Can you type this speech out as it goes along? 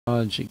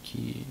Maharaj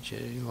ki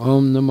jai.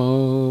 Om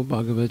Namo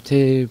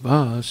Bhagavate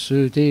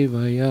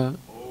Vasudevaya.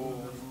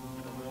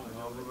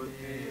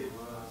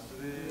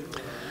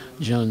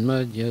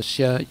 Janmad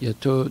yasya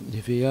yato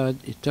nivyad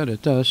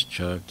itaratas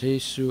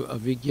chartesu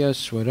avigya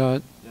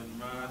swarat.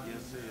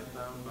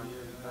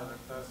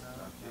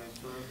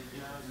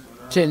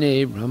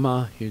 Tene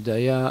Brahma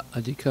Hridaya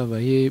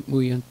Adhikavaye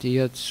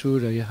Muyantiyat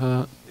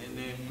Surayaha.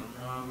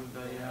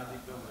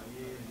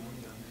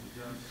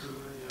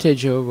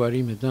 Tejo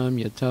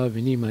Varimadam Yata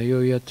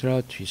Vinimayo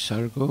Yatra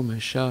Trisargo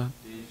Masha.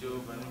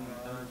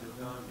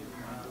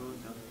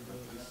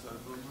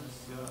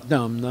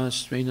 Damna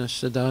Srena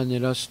Sada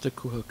Nirasta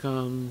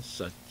Kuhakam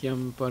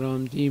Satyam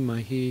Param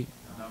Dhimahi.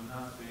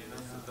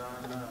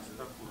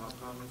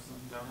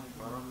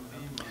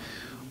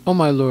 O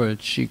my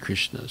Lord, Shri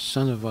Krishna,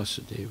 son of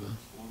Vasudeva,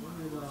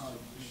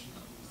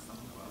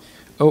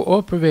 O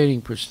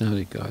all-pervading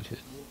personality Godhead,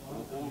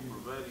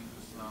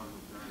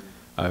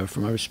 I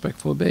offer my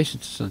respectful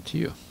obeisances unto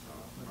you.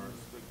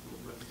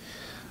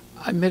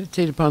 I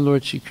meditate upon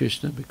Lord Shri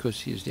Krishna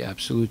because he is the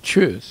absolute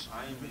truth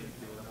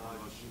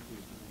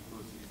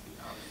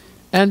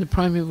and the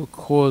primeval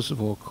cause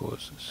of all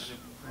causes,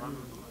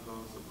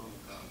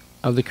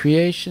 of the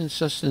creation,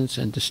 sustenance,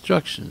 and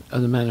destruction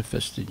of the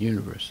manifested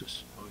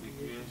universes.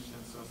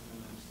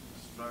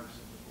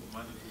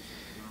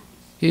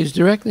 He is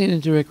directly and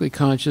indirectly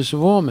conscious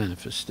of all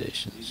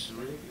manifestations.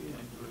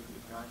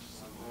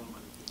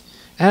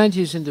 And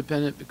he is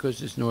independent because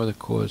there is no other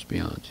cause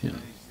beyond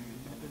him.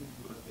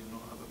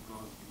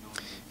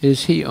 It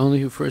is he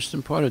only who first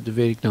imparted the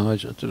Vedic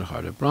knowledge unto the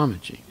heart of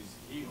Brahmaji,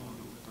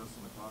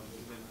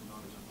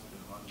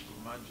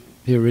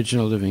 the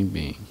original living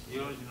being.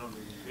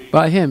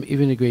 By him,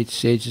 even the great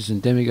sages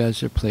and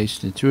demigods are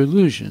placed into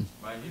illusion,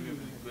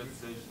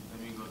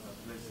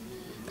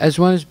 as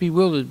one is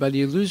bewildered by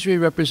the illusory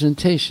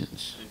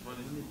representations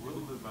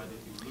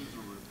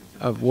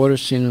of water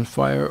seen on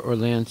fire or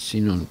land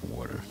seen on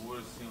water.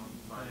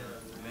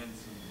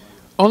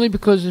 Only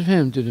because of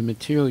him do the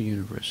material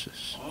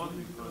universes,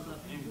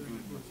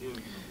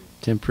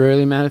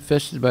 temporarily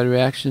manifested by the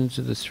reactions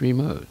of the three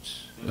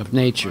modes of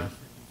nature,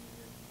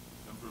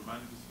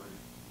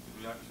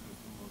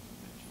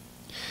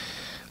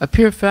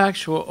 appear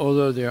factual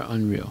although they are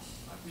unreal.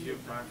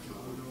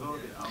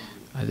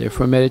 I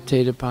therefore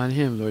meditate upon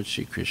him, Lord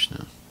Shri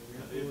Krishna,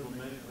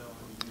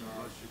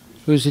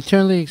 who is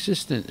eternally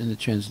existent in the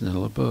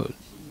transcendental abode,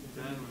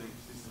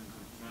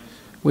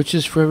 which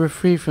is forever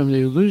free from the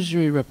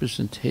illusory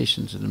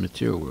representations of the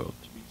material world.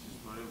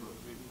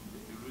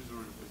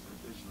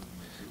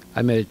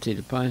 I meditate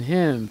upon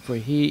him, for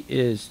he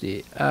is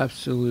the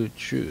absolute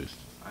truth.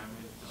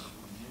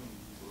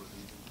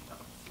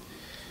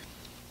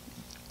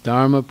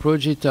 Dharma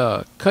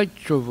projita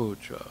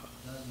kaitravotra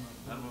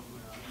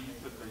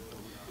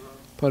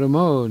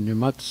paramo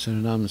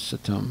nirmatsaranam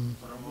satam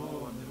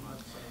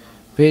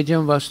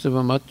vedyam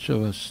vastavam atra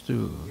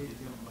vastu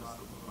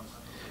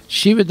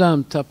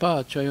shivadam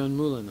tapa chayon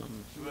mulanam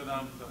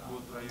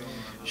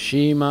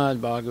Srimad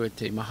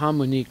Bhagavate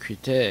Mahamuni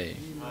Krite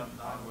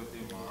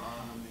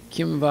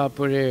Kim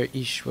Vapurer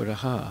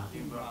Ishvaraha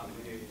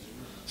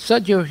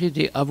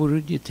Sadyohidi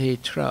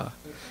Avurudyate Tra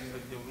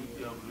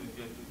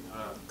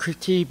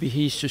Kriti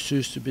Bihi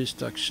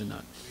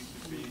Susustabhistakshanat.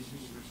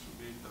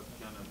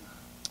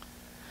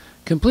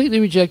 Completely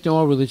rejecting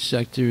all religious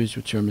activities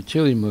which are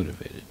materially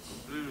motivated.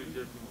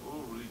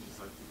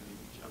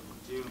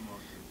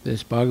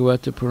 This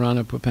Bhagavata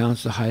Purana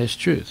propounds the highest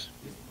truth,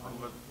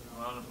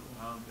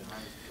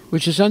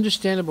 which is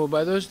understandable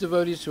by those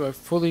devotees who are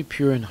fully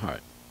pure in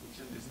heart.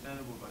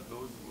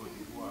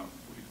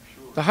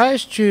 The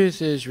highest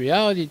truth is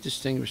reality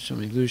distinguished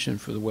from illusion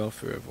for the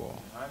welfare of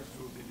all.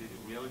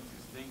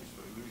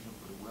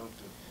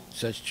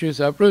 Such truth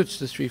uproots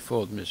the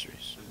threefold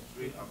miseries.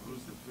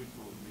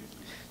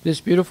 This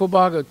beautiful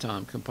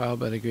Bhagavatam, compiled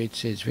by the great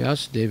sage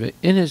Vyasadeva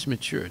in his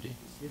maturity,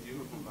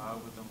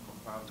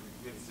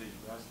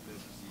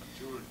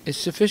 is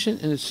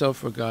sufficient in itself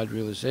for God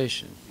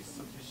realization.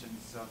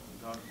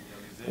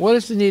 What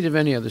is the need of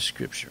any other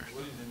scripture?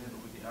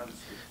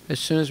 As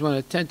soon as one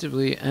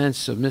attentively and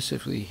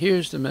submissively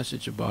hears the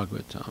message of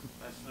Bhagavatam,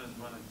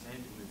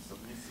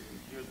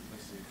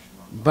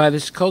 by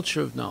this culture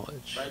of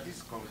knowledge,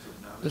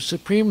 the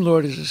Supreme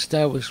Lord is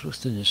established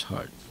within his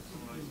heart.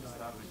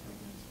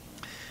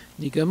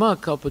 Nigama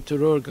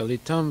kalpaturor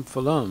galitam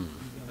phalam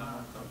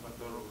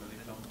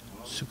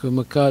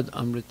sukumakad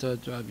amrita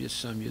dravya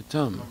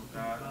samyutam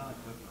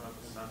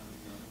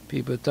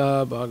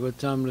pibata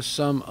bhagavatam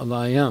rasam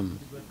alayam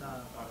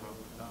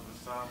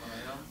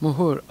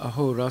muhur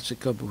aho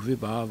rasika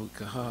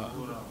bhuvibhavukaha.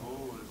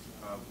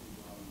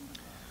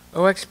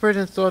 O expert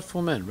and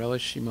thoughtful men,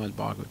 relish Srimad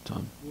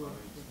Bhagavatam,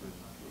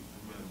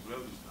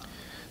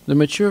 the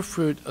mature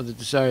fruit of the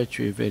desire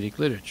tree of Vedic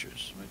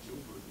literatures.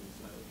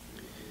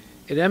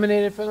 It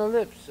emanated from the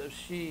lips of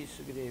Sri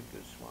Sukadeva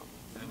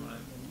Goswami.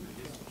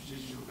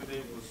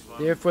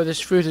 Therefore,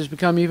 this fruit has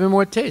become even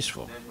more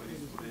tasteful,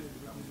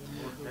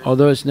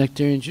 although its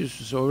nectarian juice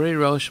was already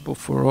relishable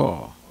for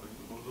all.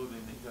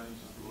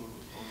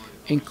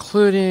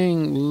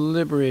 including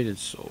liberated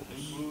souls.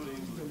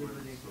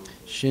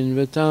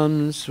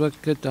 Shinvatam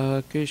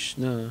Swakata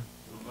Krishna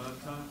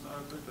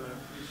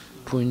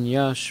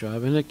Punya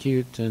Shravana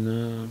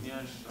Kirtana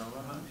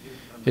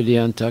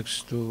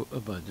Hridyantakstu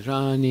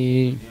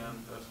Abhadrani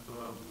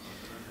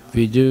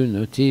Vidu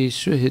Noti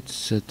Suhit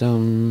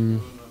Satam.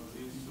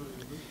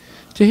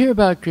 To hear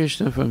about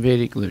Krishna from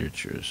Vedic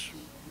literatures,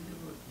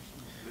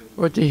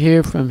 or to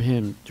hear from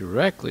him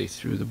directly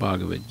through the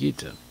Bhagavad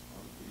Gita,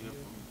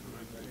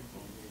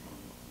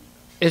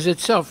 is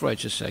itself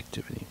righteous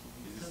activity.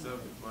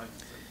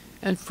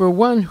 And for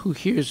one who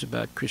hears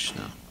about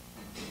Krishna,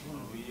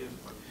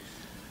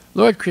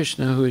 Lord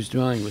Krishna, who is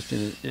dwelling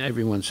within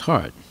everyone's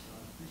heart,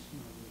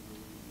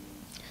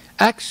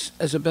 acts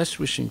as a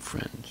best-wishing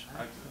friend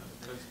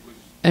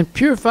and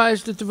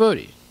purifies the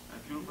devotee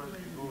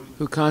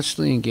who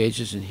constantly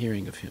engages in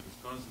hearing of him.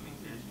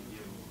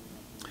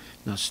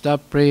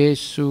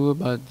 Nastapresu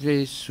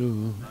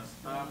abhadresu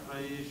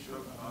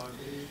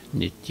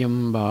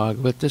nityam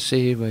bhagavata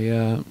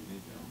sevaya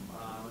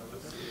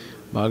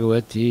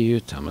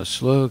bhagavati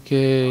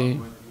utamasloke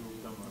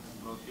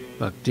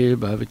bhaktir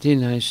bhavati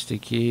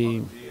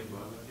naistiki.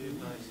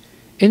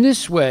 In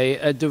this way,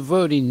 a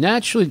devotee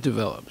naturally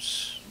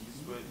develops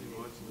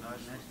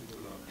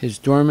his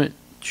dormant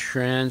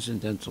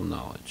transcendental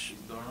knowledge.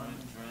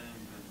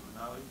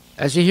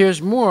 As he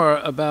hears more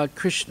about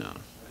Krishna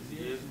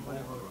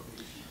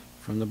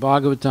from the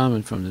Bhagavatam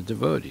and from the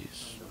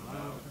devotees,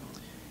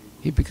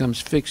 he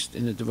becomes fixed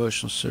in the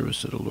devotional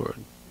service of the Lord.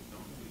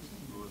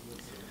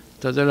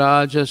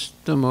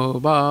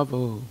 Tadarajastamo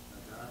bhavo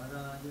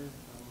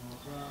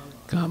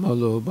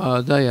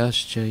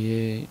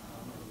kamalobhadayaschaye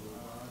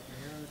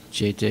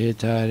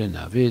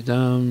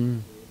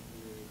chetetarenavidam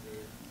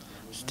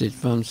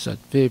stitvam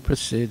sattve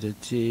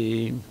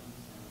prasidati.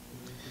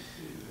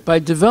 By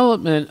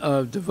development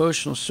of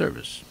devotional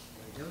service,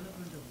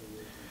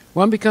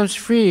 one becomes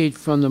freed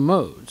from the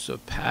modes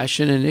of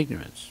passion and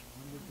ignorance,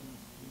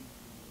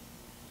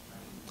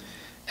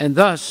 and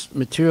thus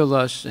material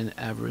lust and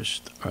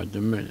avarice are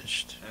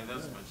diminished.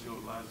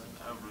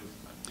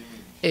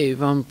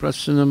 Evam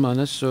prasana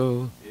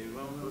manaso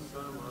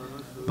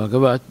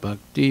bhagavat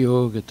bhakti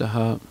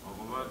yogataha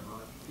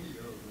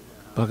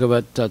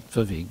bhagavat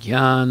tattva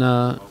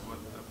vijnana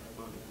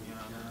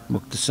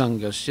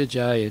muktasangasya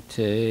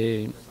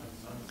jayate.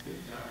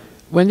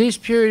 When these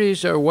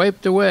purities are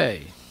wiped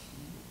away,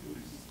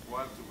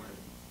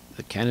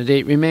 the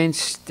candidate remains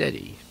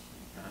steady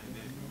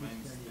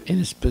in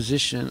his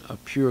position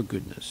of pure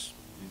goodness,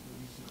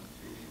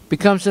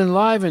 becomes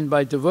enlivened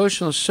by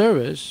devotional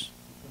service,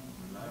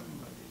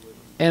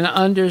 and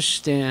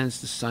understands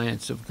the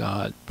science of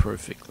God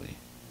perfectly.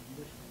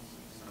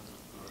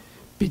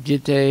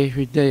 Vidyate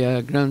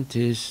hridaya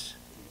grantis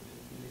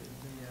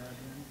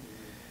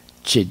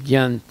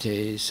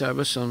chidyante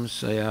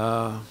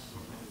sarvasamsaya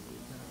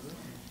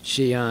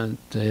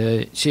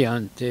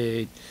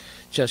shiyante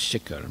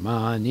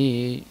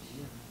chasyakarmani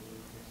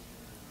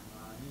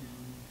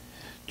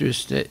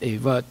drishta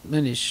evat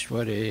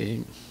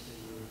manishware.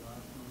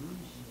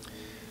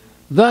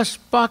 Thus,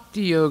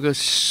 Bhakti Yoga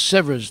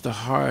severs the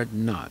hard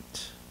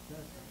knot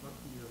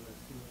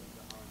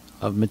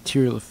of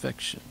material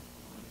affection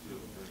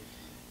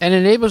and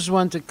enables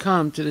one to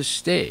come to the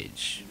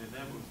stage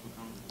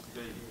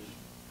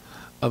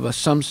of a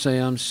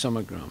samsayam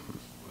samagram,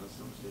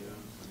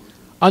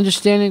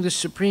 understanding the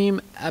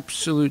supreme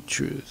absolute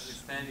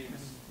truth,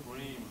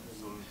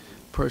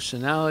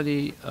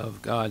 personality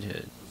of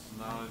Godhead.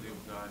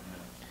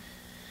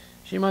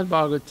 Srimad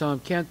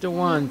Bhagvatam, Canto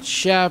 1,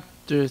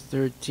 Chapter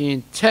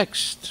 13,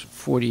 Text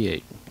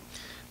 48.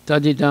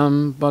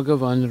 Tadidam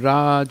Bhagavan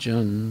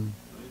Rajan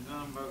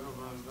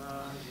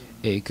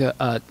Eka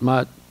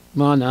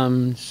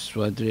Atmatmanam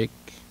Swadrik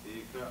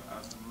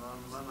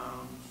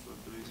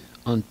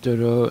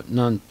Antaro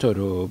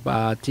Nantaro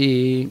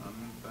Bhati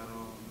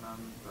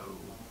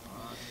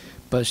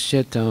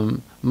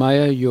Pasyatam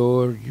Maya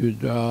Yor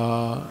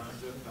Yudra.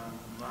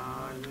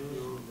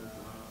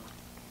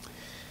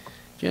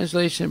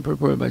 Translation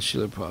purported by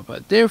Srila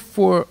Prabhupada.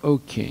 Therefore, O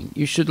King,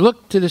 you should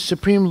look to the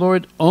Supreme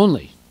Lord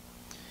only,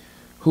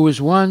 who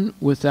is one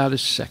without a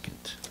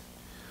second,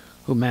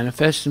 who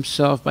manifests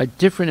himself by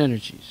different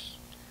energies,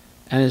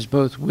 and is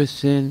both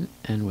within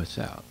and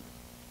without.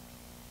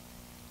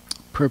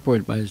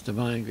 Purported by His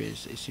Divine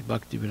Grace, A.C.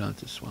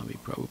 Bhaktivedanta Swami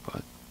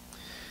Prabhupada.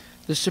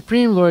 The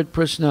Supreme Lord,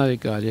 Personality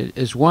of Godhead,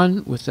 is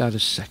one without a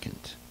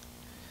second,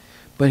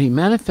 but He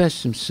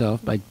manifests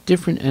Himself by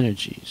different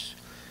energies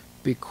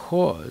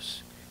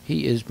because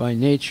He is by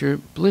nature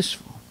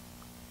blissful.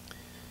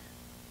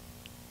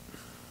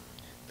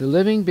 The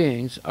living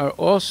beings are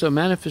also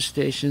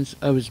manifestations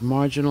of His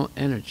marginal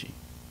energy,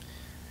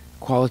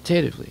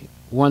 qualitatively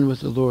one with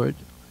the Lord,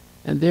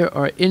 and there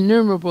are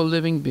innumerable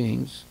living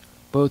beings,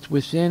 both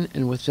within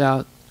and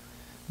without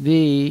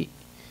the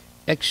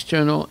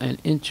external and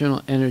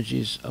internal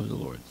energies of the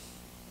Lord.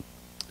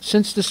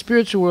 Since the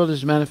spiritual world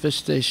is a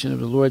manifestation of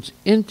the Lord's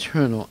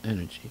internal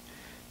energy,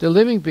 the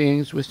living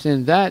beings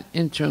within that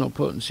internal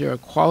potency are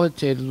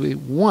qualitatively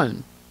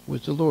one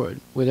with the Lord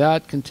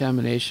without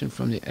contamination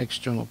from the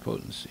external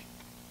potency.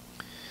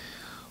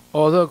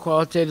 Although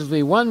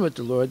qualitatively one with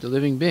the Lord, the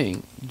living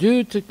being,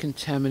 due to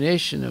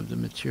contamination of the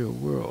material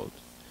world,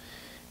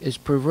 is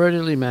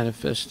pervertedly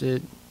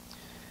manifested,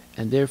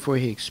 and therefore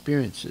he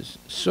experiences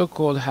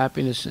so-called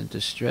happiness and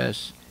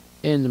distress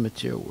in the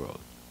material world.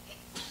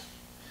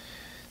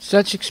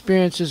 Such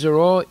experiences are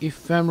all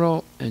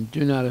ephemeral and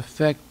do not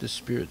affect the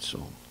spirit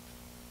soul.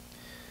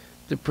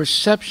 The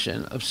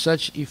perception of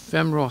such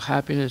ephemeral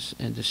happiness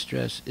and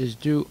distress is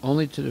due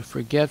only to the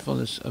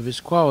forgetfulness of his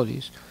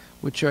qualities,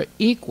 which are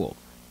equal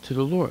to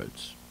the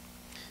Lord's.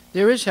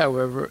 There is,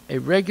 however, a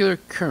regular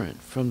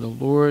current from the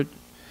Lord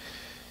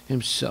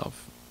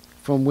himself,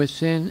 from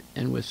within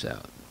and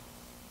without,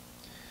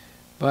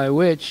 by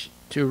which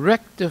to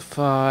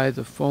rectify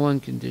the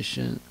fallen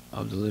condition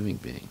of the living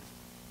being.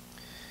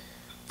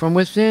 From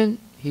within,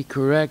 he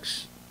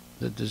corrects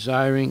the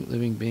desiring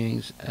living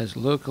beings as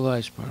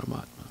localized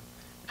Paramatma,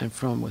 and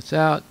from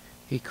without,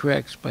 he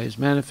corrects by his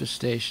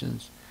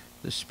manifestations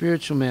the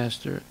spiritual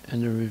master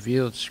and the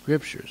revealed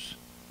scriptures.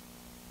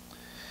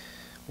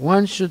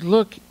 One should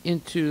look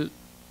unto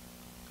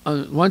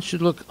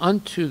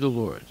the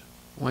Lord.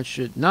 One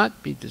should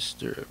not be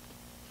disturbed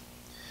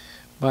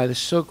by the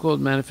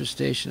so-called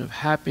manifestation of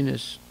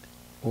happiness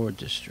or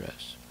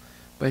distress,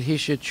 but he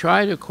should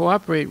try to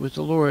cooperate with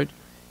the Lord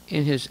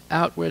in his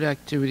outward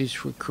activities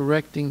for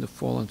correcting the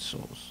fallen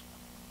souls.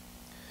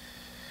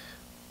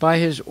 By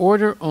his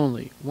order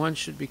only, one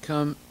should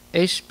become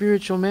a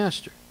spiritual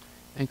master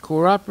and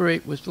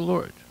cooperate with the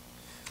Lord.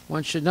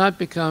 One should not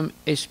become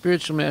a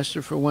spiritual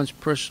master for one's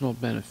personal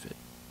benefit,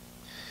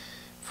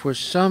 for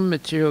some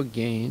material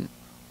gain,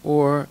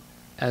 or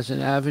as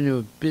an avenue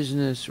of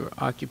business or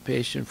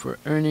occupation for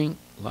earning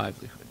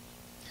livelihood.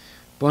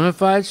 Bona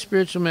fide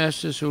spiritual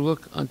masters who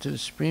look unto the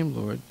Supreme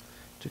Lord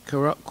to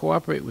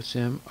cooperate with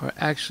him are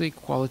actually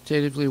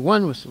qualitatively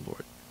one with the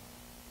Lord.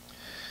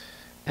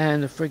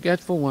 And the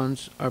forgetful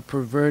ones are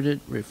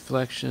perverted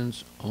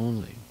reflections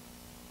only.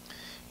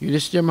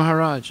 Yudhishthira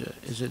Maharaja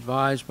is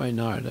advised by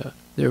Narada,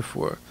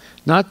 therefore,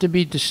 not to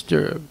be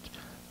disturbed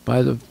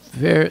by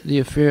the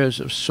affairs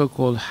of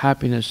so-called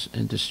happiness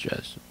and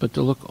distress, but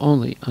to look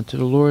only unto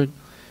the Lord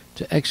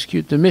to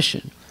execute the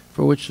mission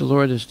for which the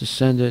Lord has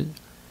descended.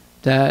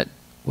 That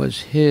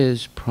was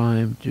his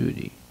prime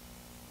duty.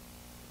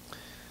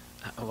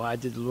 Why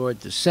did the Lord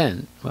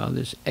descend? Well,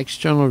 there's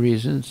external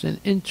reasons and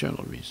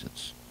internal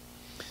reasons.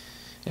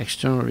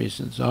 External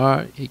reasons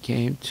are he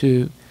came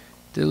to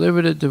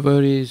deliver the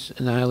devotees,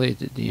 annihilate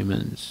the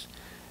demons,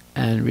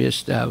 and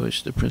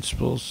reestablish the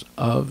principles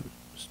of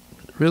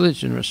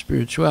religion or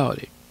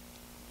spirituality.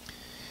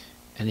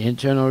 And the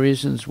internal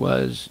reasons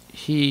was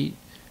he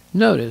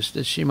noticed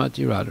that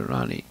Srimati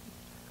Radharani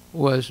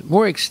was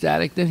more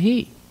ecstatic than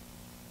he,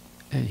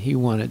 and he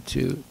wanted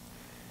to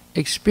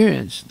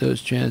experience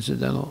those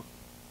transcendental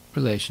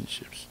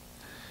relationships,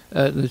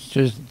 the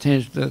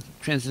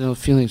transcendental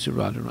feelings of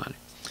Radharani.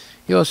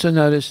 He also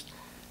noticed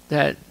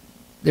that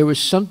there was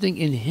something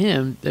in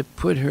him that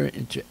put her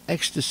into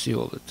ecstasy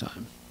all the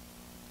time.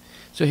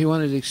 So he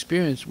wanted to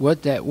experience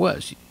what that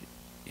was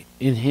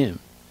in him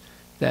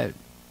that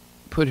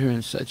put her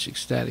in such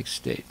ecstatic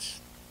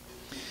states.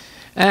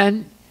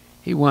 And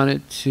he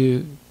wanted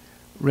to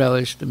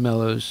relish the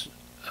mellows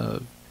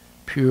of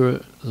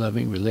pure,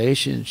 loving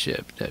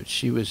relationship that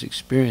she was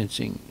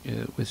experiencing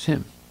with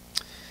him.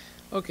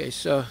 Okay,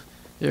 so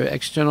there are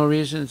external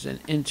reasons and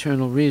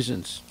internal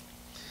reasons.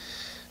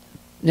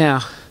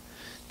 Now,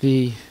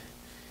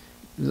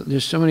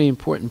 there's so many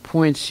important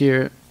points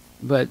here,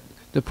 but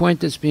the point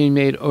that's being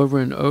made over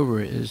and over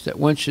is that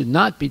one should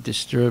not be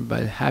disturbed by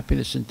the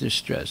happiness and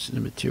distress in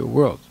the material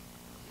world.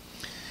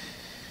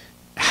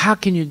 How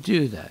can you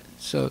do that?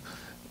 So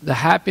the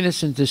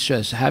happiness and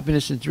distress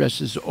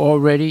is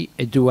already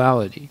a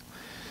duality.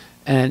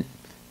 And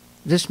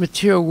this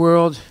material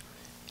world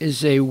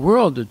is a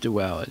world of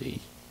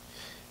duality.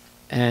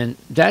 And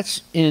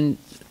that's in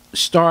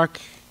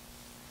stark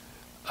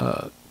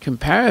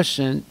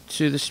comparison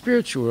to the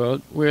spiritual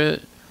world, where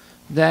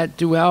that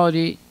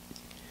duality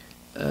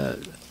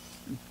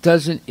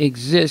doesn't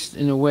exist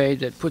in a way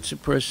that puts a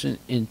person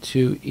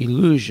into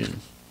illusion.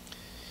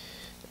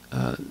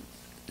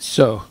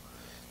 So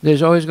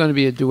there's always going to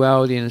be a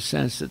duality in the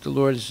sense that the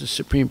Lord is the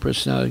Supreme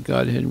Personality of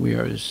Godhead and we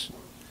are his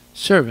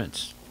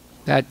servants.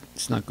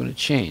 That's not going to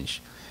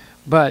change.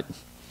 But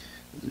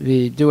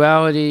the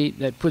duality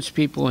that puts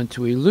people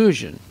into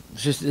illusion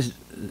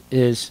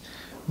is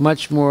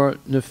much more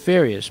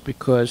nefarious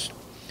because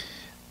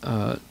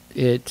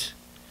it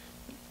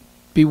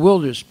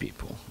bewilders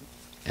people.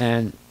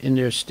 And in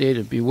their state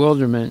of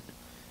bewilderment,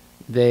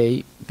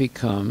 they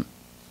become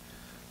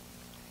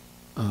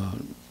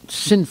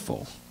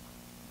sinful,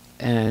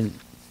 and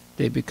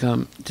they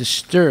become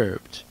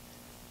disturbed,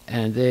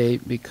 and they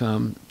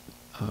become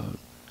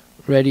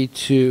ready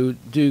to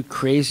do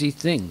crazy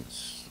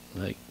things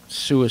like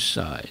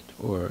suicide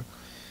or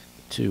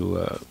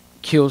to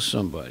kill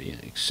somebody,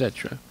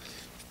 etc.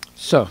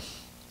 So,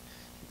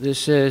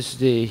 this is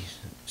the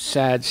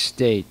sad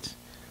state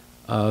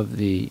of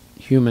the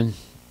human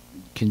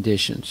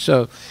condition.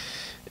 So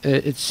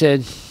it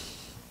said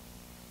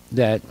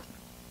that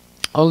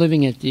all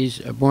living entities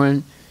are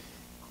born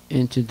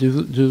into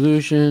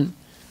delusion,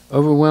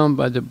 overwhelmed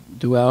by the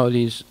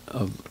dualities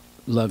of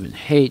love and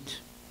hate.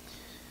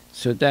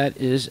 So that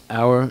is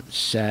our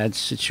sad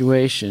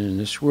situation in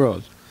this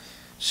world.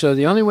 So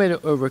the only way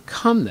to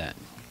overcome that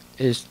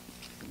is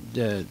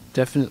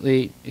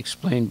definitely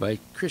explained by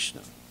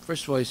Krishna.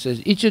 First of all, he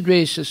says,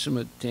 Ichadvesha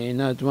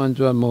sumatena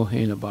dvandva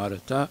mohena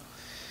bharata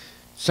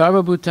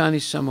sarvabhutani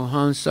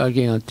samohan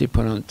sargayanti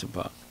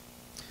parantapa.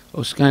 O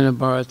Skina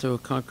Bharata, O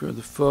conqueror of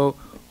the foe,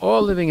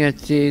 all living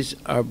entities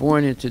are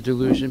born into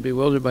delusion,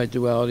 bewildered by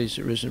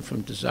dualities arisen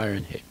from desire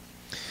and hate.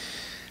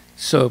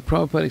 So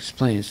Prabhupada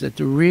explains that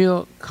the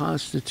real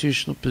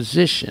constitutional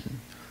position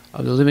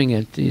of the living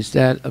entity is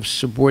that of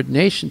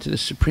subordination to the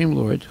Supreme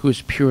Lord, who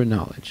is pure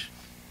knowledge.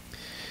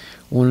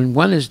 When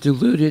one is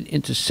deluded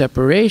into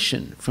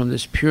separation from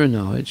this pure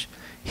knowledge,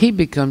 he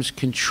becomes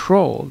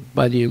controlled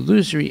by the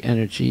illusory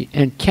energy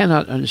and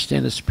cannot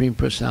understand the Supreme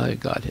Personality of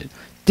Godhead.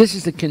 This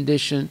is the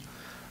condition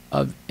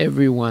of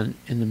everyone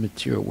in the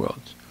material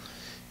world.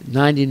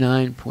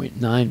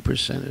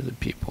 99.9% of the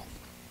people.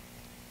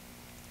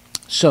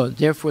 So,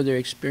 therefore, they're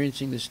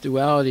experiencing this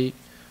duality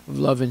of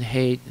love and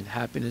hate and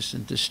happiness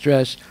and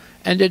distress,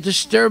 and they're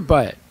disturbed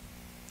by it.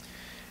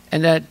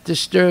 And that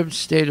disturbed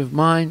state of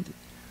mind,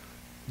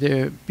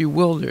 they're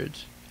bewildered.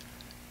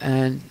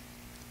 And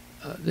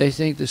they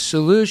think the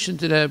solution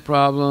to that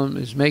problem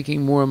is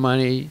making more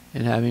money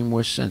and having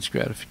more sense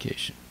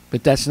gratification.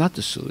 But that's not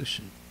the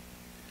solution.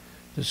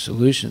 The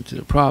solution to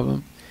the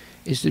problem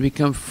is to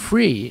become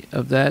free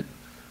of that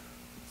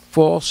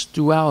false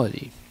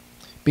duality,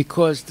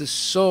 because the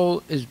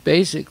soul is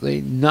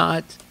basically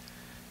not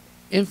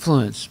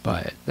influenced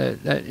by it.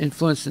 That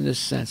influence in this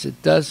sense,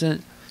 it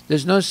doesn't,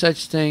 there's no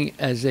such thing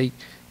as a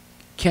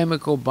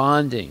chemical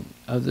bonding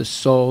of the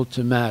soul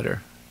to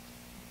matter.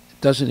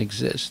 It doesn't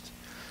exist.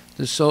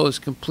 The soul is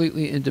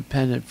completely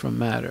independent from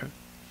matter.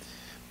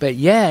 But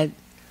yet,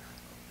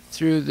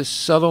 through the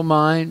subtle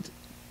mind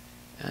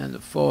and the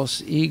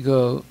false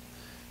ego,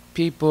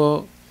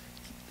 people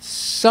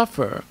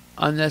suffer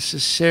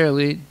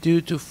unnecessarily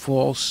due to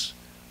false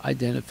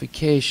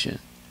identification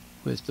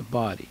with the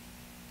body.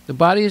 The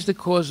body is the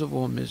cause of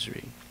all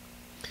misery.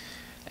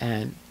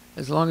 And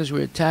as long as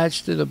we're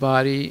attached to the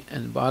body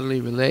and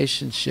bodily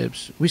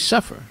relationships, we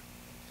suffer.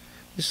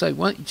 Just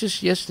like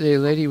just yesterday, a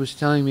lady was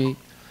telling me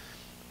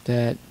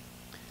that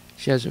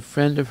she has a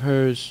friend of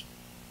hers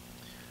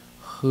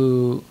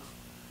who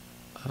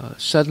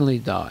suddenly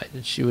died.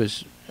 And she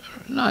was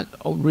not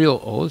real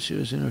old, she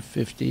was in her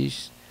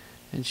 50s,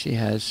 and she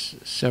has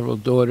several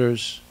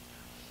daughters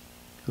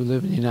who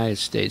live in the United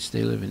States.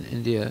 They live in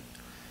India,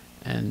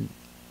 and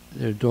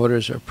their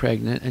daughters are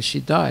pregnant, and she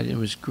died. It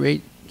was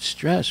great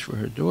stress for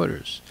her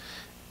daughters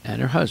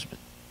and her husband.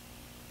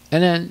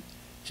 And then,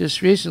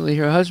 just recently,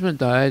 her husband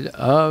died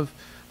of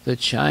the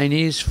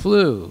Chinese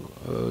flu,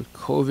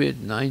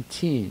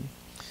 COVID-19.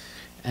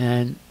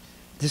 And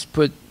this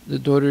put the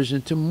daughters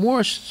into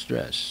more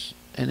stress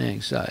and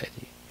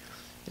anxiety.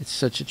 It's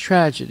such a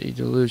tragedy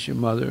to lose your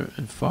mother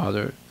and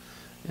father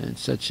in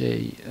such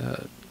a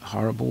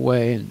horrible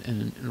way,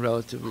 and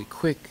relatively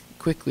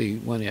quickly,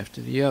 one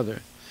after the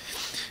other.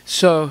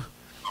 So,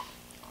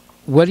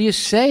 what do you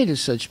say to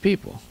such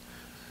people?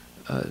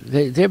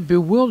 They're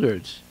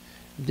bewildered.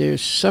 They're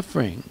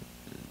suffering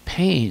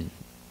pain,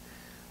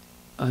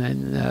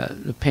 and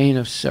the pain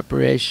of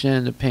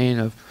separation, the pain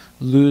of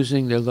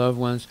losing their loved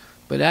ones.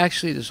 But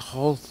actually, this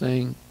whole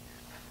thing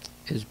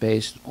is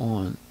based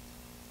on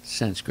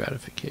sense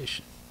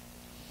gratification.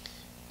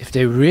 If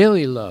they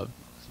really love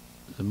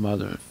the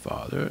mother and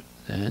father,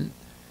 then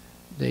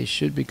they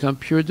should become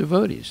pure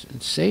devotees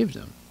and save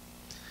them.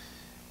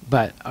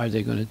 But are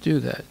they going to do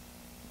that?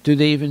 Do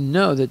they even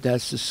know that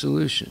that's the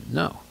solution?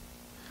 No.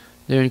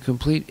 They're in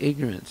complete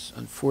ignorance,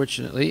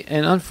 unfortunately,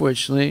 and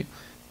unfortunately,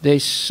 they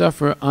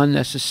suffer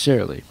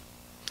unnecessarily.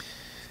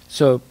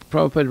 So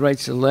Prabhupada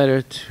writes a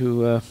letter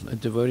to a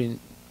devotee,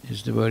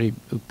 his devotee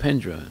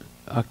Upendra,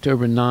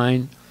 October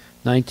 9,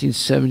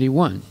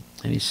 1971,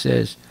 and he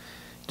says,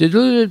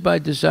 deluded by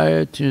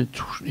desire to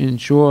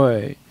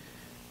enjoy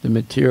the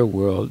material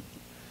world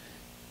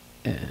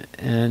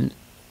and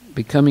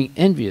becoming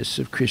envious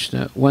of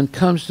Krishna, one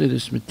comes to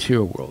this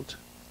material world.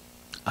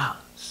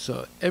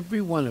 So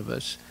every one of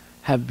us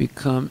have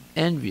become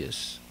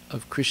envious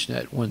of Krishna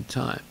at one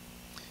time.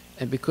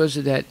 And because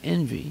of that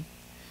envy,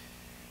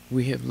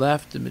 we have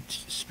left the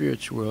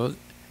spiritual world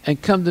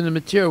and come to the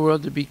material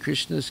world to be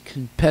Krishna's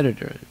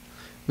competitor.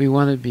 We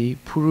want to be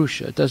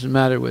Purusha. It doesn't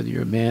matter whether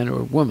you're a man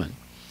or a woman.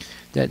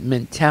 That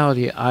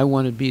mentality, I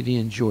want to be the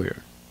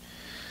enjoyer.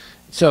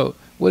 So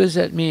what does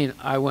that mean,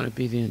 I want to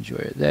be the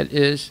enjoyer? That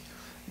is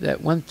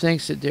that one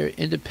thinks that they're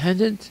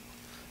independent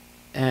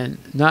and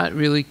not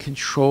really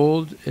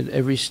controlled at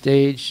every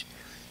stage.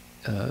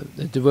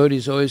 The devotee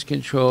is always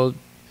controlled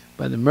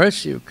by the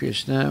mercy of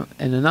Krishna,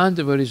 and the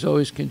non-devotee is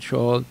always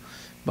controlled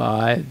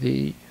by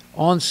the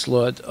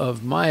onslaught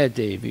of Maya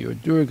Devi or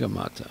Durga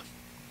Mata.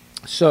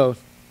 So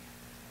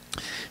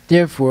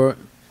Therefore,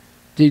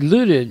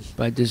 deluded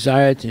by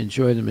desire to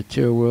enjoy the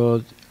material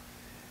world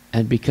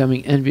and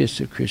becoming envious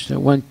of Krishna,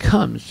 one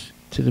comes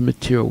to the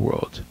material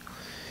world.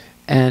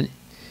 And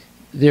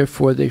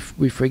therefore,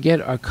 we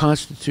forget our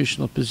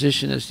constitutional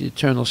position as the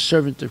eternal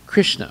servant of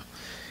Krishna,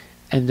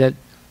 and that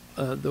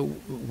the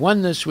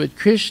oneness with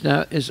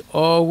Krishna is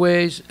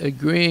always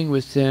agreeing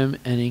with him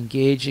and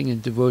engaging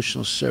in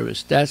devotional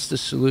service. That's the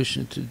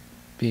solution to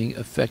being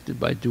affected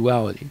by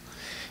duality.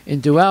 In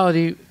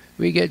duality,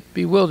 we get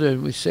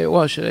bewildered. We say,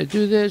 well, should I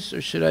do this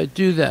or should I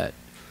do that?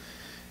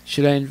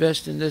 Should I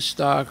invest in this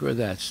stock or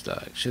that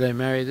stock? Should I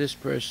marry this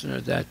person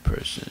or that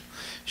person?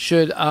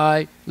 Should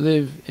I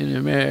live in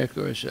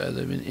America or should I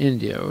live in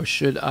India? Or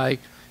should I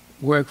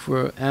work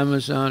for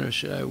Amazon or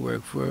should I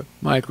work for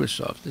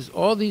Microsoft?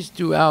 All these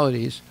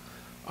dualities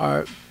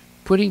are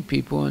putting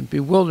people in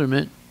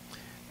bewilderment,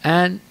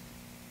 and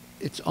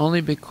it's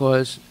only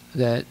because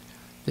that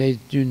they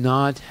do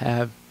not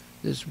have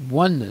this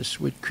oneness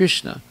with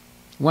Krishna.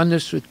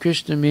 Oneness with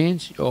Krishna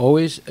means you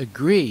always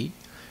agree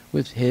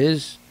with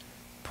his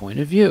point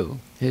of view,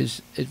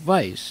 his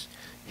advice,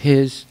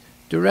 his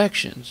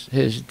directions,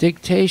 his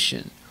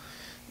dictation.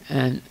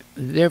 And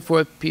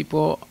therefore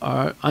people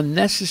are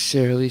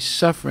unnecessarily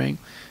suffering,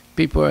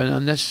 people are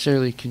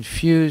unnecessarily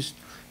confused,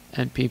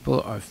 and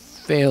people are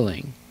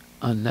failing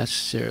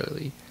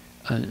unnecessarily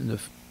in the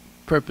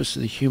purpose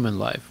of the human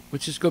life,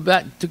 which is go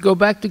back to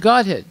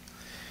Godhead.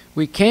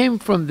 We came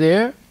from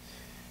there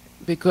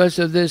because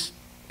of this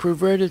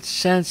perverted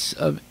sense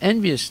of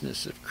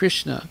enviousness of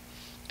Krishna,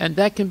 and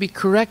that can be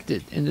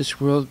corrected in this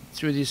world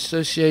through the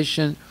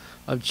association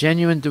of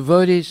genuine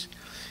devotees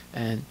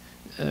and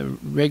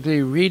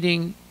regularly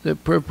reading the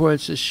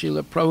purports of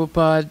Srila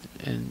Prabhupada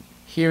and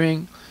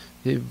hearing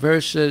the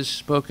verses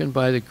spoken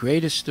by the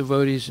greatest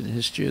devotees in the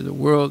history of the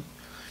world,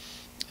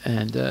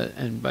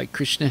 and by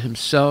Krishna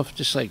himself.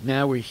 Just like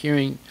now we're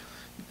hearing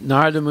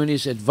Narada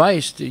Muni's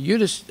advice to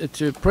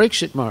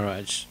Parikshit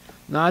Maharaj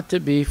not to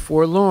be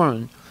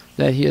forlorn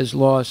that he has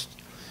lost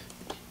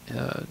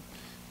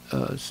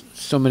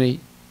so many,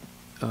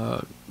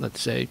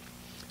 let's say,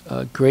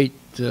 great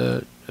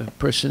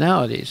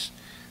personalities,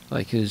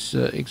 like his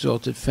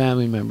exalted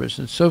family members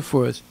and so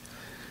forth.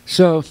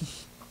 So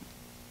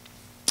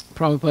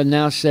Prabhupada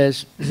now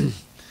says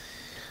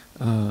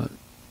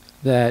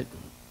that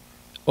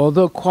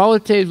although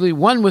qualitatively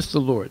one with the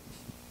Lord,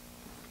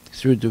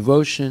 through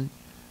devotion,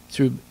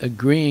 through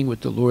agreeing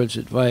with the Lord's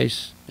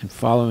advice and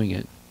following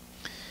it,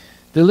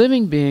 the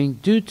living being,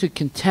 due to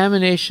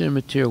contamination of the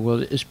material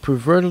world, is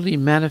pervertedly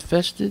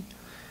manifested,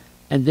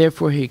 and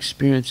therefore he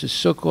experiences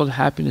so-called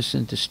happiness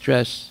and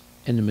distress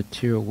in the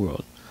material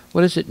world.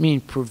 What does it mean,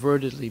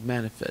 pervertedly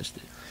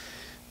manifested?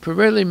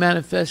 Pervertedly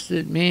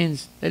manifested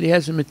means that he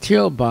has a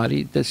material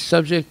body that's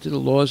subject to the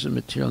laws of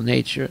material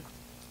nature,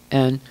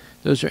 and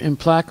those are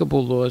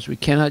implacable laws. We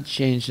cannot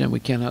change them. We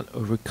cannot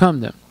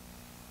overcome them.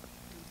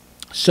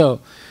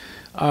 So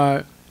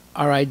our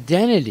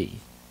identity,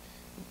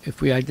 if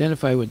we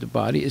identify with the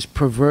body, is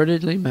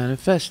pervertedly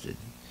manifested.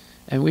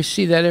 And we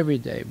see that every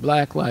day.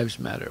 Black lives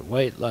matter,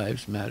 white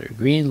lives matter,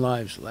 green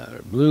lives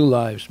matter, blue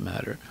lives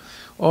matter.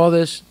 All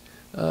this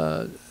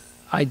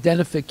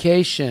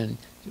identification,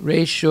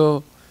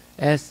 racial,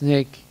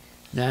 ethnic,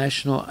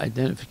 national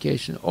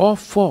identification, all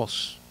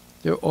false.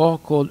 They're all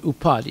called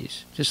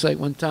upadis. Just like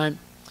one time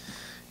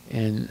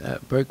in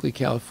Berkeley,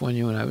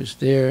 California, when I was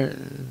there,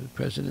 the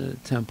president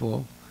of the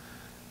temple,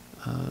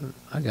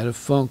 I got a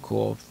phone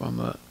call from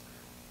a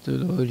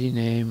devotee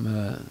named,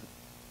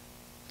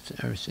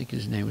 I think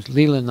his name was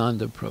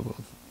Leelananda Prabhu.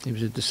 He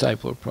was a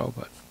disciple of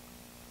Prabhupada.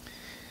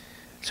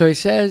 So he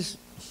says,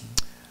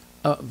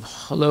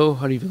 hello,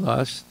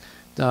 Harivilas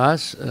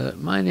Das.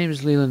 My name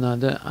is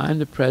Leelananda. I'm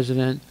the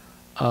president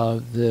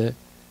of the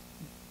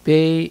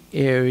Bay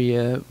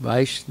Area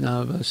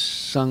Vaishnava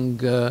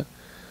Sangha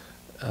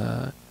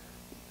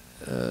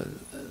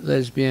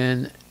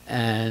Lesbian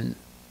and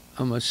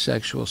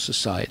Homosexual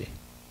Society.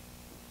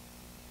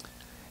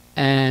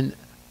 And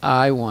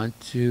I want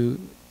to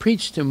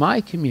preach to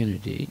my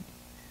community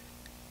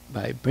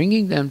by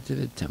bringing them to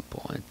the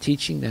temple and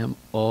teaching them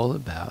all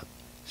about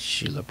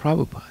Srila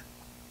Prabhupada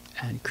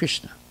and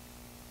Krishna.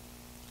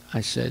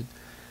 I said,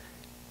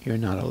 you're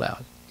not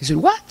allowed. He said,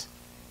 what?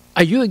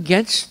 Are you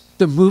against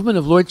the movement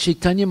of Lord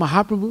Chaitanya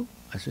Mahaprabhu?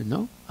 I said,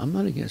 no, I'm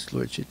not against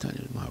Lord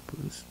Chaitanya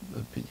Mahaprabhu's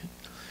opinion.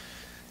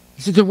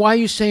 He said, then why are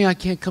you saying I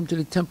can't come to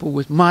the temple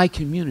with my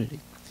community?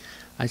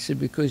 I said,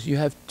 because you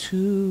have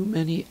too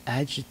many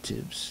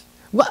adjectives.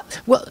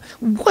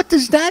 What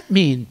does that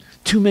mean,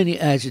 too many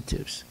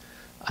adjectives?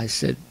 I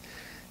said,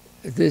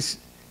 this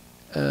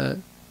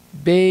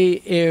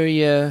Bay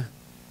Area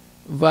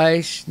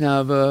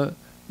Vaishnava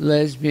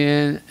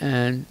Lesbian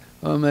and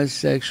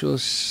Homosexual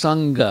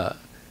Sangha,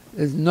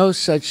 there's no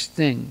such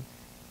thing.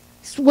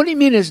 So what do you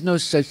mean there's no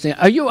such thing?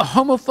 Are you a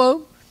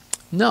homophobe?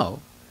 No.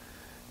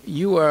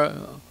 You are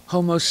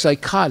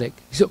homopsychotic.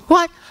 He said,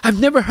 what? I've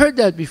never heard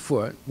that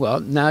before. Well,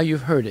 now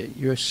you've heard it.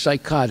 You're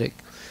psychotic,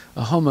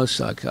 a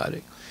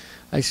homopsychotic.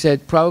 I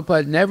said,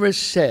 Prabhupada never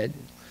said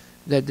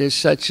that there's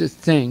such a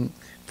thing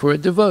for a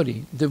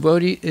devotee.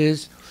 Devotee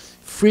is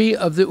free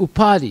of the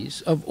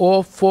upadis, of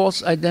all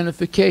false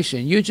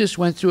identification. You just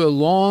went through a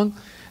long,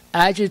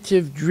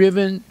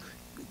 adjective-driven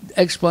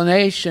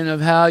explanation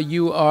of how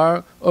you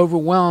are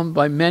overwhelmed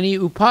by many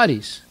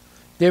upadis.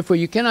 Therefore,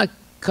 you cannot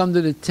come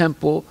to the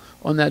temple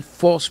on that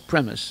false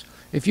premise.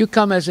 If you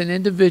come as an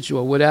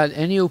individual without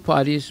any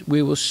upadis,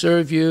 we will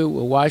serve you,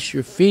 we'll wash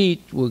your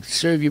feet, we'll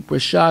serve you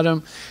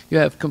prasadam. You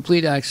have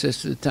complete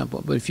access to the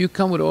temple. But if you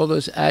come with all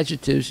those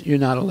adjectives, you're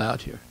not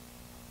allowed here.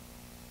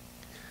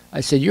 I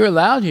said, you're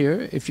allowed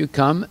here if you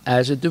come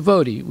as a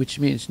devotee, which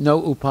means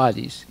no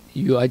upadis.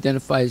 You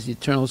identify as the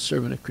eternal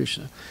servant of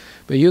Krishna.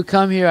 But you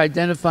come here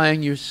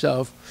identifying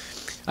yourself.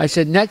 I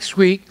said, next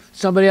week,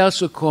 somebody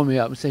else will call me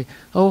up and say,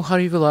 oh,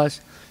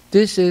 Harivilas,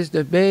 this is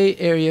the Bay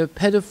Area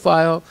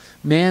pedophile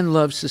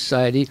man-love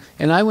society,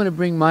 and I want to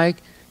bring my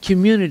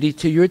community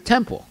to your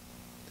temple.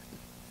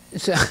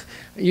 So,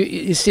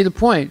 you see the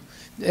point.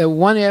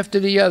 One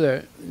after the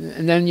other.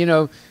 And then, you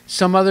know,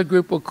 some other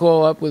group will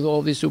call up with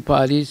all these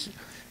upadis.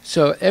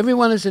 So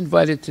everyone is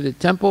invited to the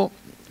temple,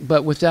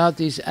 but without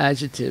these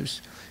adjectives.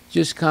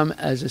 Just come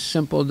as a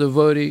simple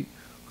devotee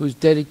who's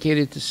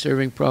dedicated to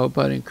serving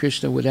Prabhupada and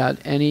Krishna without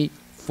any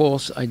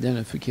false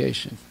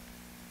identification.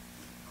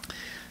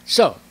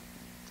 So,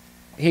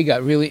 he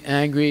got really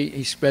angry.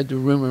 He spread the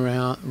rumor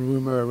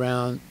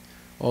around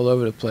all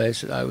over the place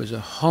that I was a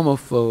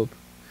homophobe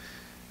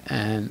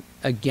and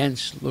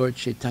against Lord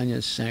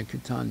Chaitanya's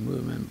Sankirtan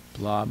movement,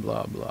 blah,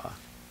 blah, blah.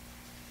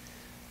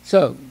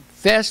 So,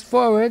 fast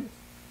forward,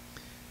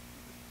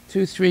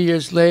 2-3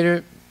 years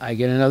later, I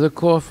get another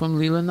call from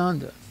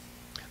Leelananda.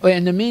 Oh,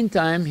 in the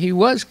meantime, he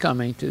was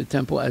coming to the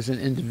temple as an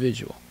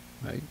individual,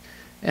 right?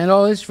 And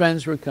all his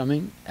friends were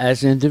coming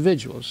as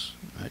individuals,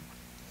 right?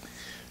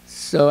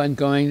 So, and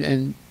going,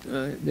 and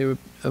they were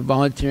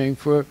volunteering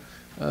for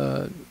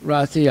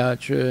Ratha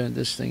Yatra and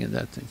this thing and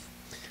that thing.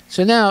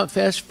 So now,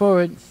 fast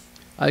forward,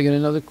 I get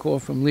another call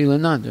from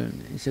Leelananda.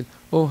 And he said,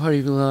 oh,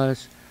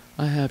 Harivilas,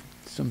 I have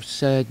some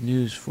sad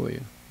news for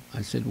you.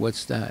 I said,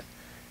 what's that?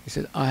 He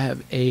said, I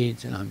have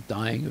AIDS and I'm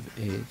dying of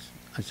AIDS.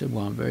 I said,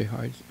 well, I'm very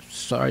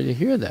sorry to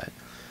hear that.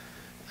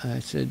 I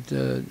said,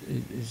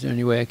 is there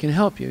any way I can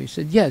help you? He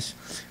said, yes,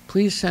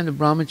 please send a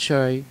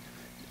brahmachari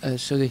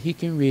so that he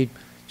can read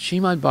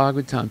Srimad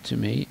Bhagvatam to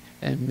me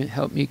and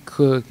help me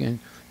cook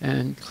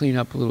and clean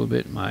up a little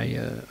bit in my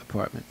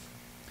apartment.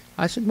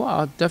 I said, well,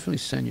 I'll definitely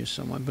send you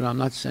someone, but I'm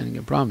not sending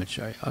a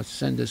brahmachari. I'll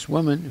send this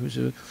woman who's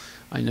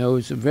I know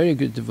is a very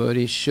good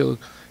devotee. She'll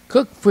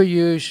cook for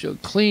you, she'll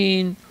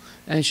clean,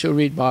 and she'll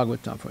read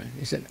Bhagavatam for you.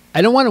 He said,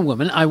 I don't want a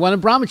woman, I want a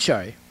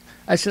brahmachari.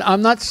 I said,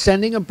 I'm not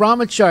sending a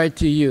brahmachari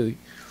to you.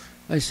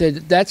 I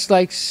said, that's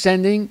like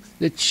sending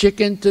the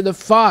chicken to the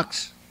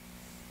fox.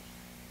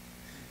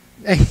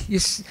 And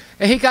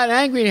he got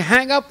angry and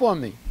hung up on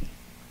me.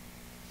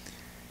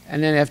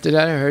 And then after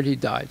that, I heard he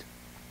died.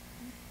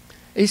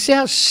 You see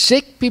how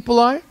sick people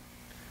are?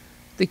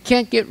 They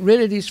can't get rid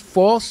of these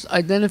false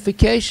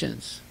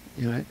identifications.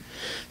 You know?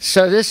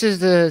 So this is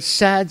the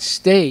sad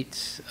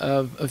state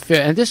of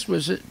affair. And this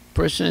was a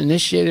person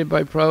initiated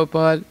by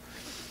Prabhupada.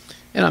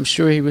 And I'm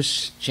sure he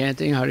was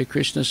chanting Hare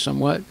Krishna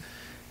somewhat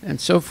and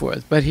so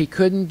forth. But he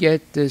couldn't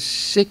get this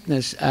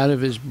sickness out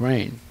of his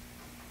brain.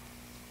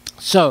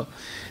 So,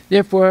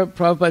 therefore,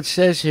 Prabhupada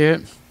says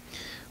here,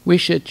 we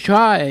should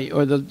try,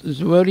 or the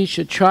devotee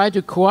should try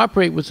to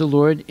cooperate with the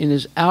Lord in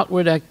his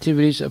outward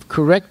activities of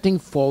correcting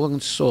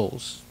fallen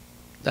souls.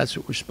 That's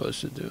what we're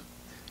supposed to do.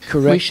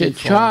 We should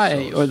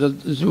try, or the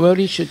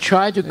devotee should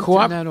try to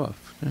cooperate. Turn that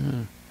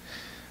off.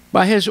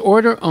 By his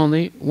order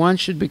only, one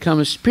should become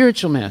a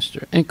spiritual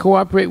master and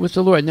cooperate with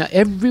the Lord. Now,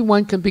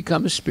 everyone can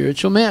become a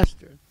spiritual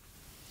master.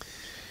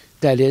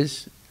 That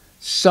is,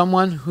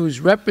 someone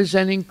who's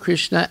representing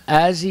Krishna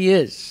as he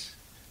is,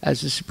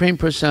 as the Supreme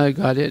Personality of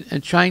Godhead,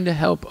 and trying to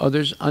help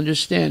others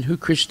understand who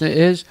Krishna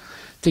is,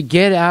 to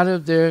get out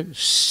of their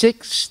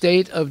sick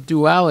state of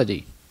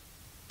duality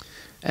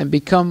and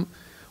become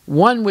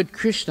one with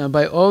Krishna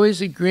by always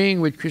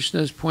agreeing with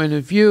Krishna's point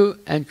of view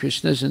and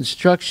Krishna's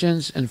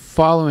instructions and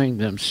following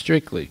them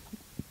strictly.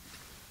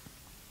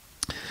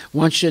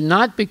 One should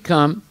not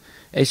become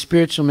a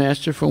spiritual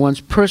master for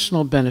one's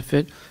personal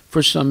benefit,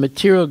 for some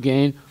material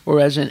gain, or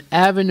as an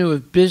avenue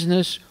of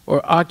business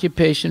or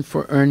occupation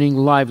for earning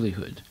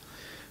livelihood.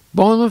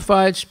 Bona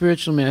fide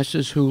spiritual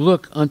masters who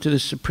look unto the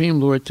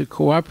Supreme Lord to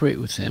cooperate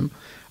with him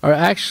are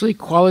actually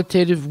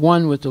qualitatively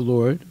one with the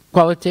Lord.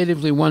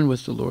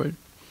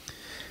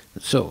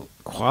 So,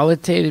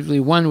 qualitatively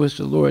one with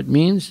the Lord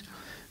means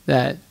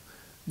that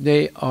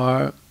they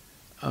are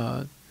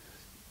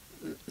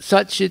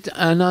Satchit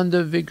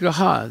Ananda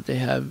Vigraha. They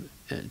have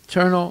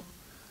eternal.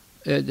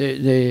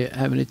 They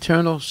have an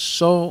eternal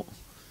soul,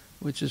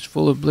 which is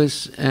full of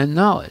bliss and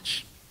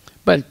knowledge.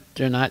 But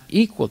they're not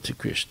equal to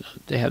Krishna.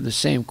 They have the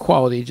same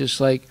quality, just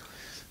like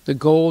the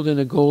gold in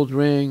a gold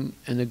ring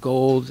and the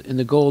gold in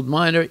the gold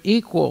mine are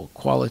equal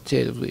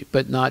qualitatively,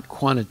 but not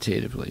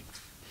quantitatively.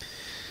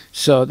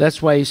 So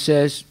that's why he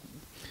says,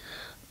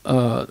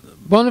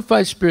 bona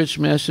fide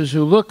spiritual masters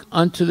who look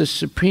unto the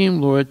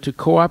Supreme Lord to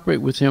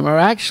cooperate with him are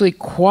actually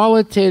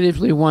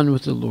qualitatively one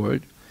with the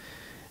Lord,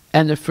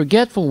 and the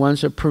forgetful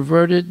ones are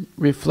perverted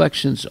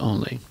reflections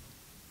only.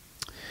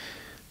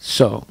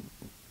 So,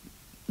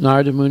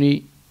 Narada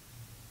Muni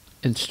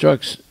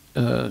instructs,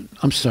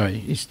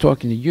 he's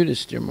talking to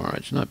Yudhisthira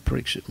Maharaj, not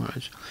Parikshit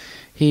Maharaj.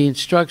 He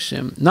instructs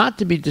him not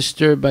to be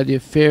disturbed by the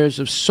affairs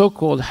of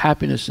so-called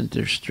happiness and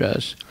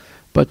distress,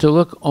 but to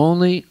look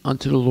only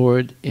unto the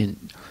Lord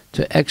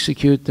to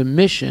execute the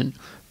mission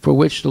for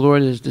which the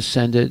Lord has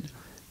descended.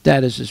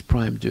 That is his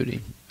prime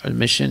duty. Our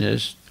mission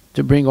is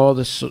to bring all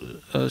the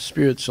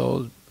spirit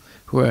souls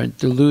who are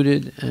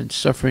deluded and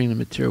suffering in the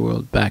material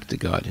world back to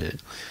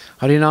Godhead.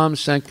 Harinam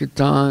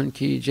Sankirtan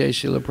Ki Jai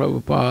Srila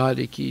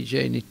Prabhupada Ki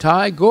Jai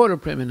Nitai Gaura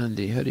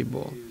Premanandi Hari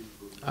Bol.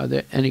 Are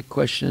there any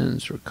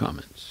questions or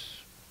comments?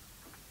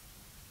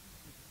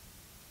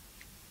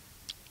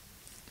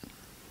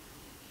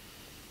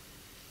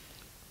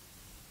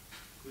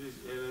 Please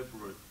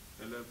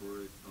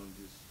elaborate on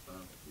this.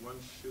 One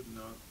should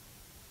not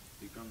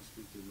become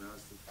spiritual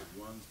master for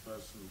one's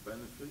personal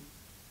benefit,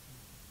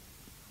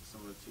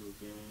 some material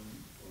gain,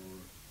 or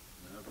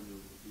an avenue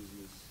of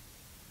business.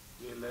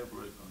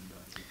 Elaborate on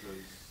that,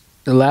 because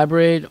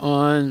elaborate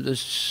on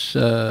this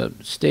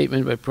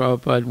statement by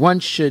Prabhupada. One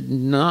should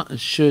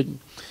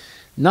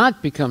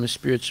not become a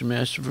spiritual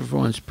master for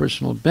one's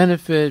personal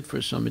benefit,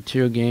 for some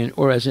material gain,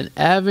 or as an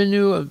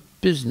avenue of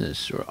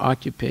business or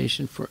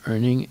occupation for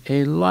earning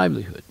a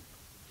livelihood.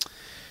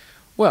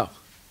 Well,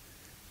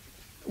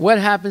 what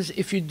happens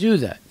if you do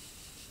that?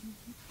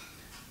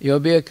 You'll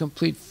be a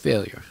complete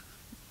failure.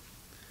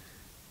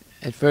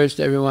 At first,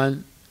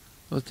 everyone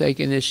will take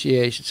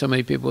initiation. So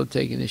many people will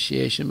take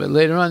initiation, but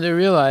later on they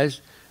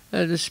realize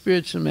that the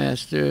spiritual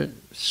master,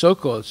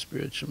 so-called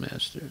spiritual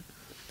master,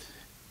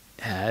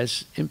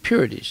 has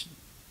impurities.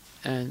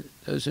 And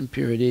those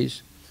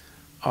impurities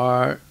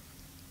are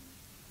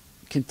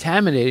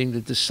contaminating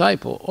the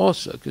disciple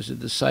also, because the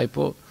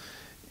disciple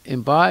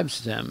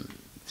imbibes them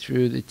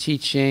through the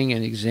teaching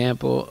and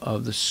example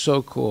of the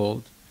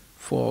so-called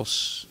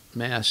false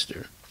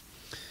master.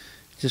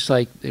 Just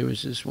like there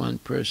was this one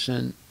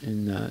person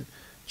in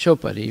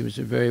Chopati. He was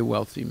a very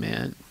wealthy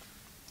man,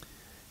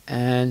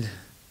 and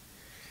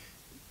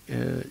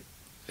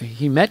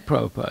he met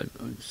Prabhupada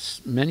on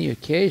many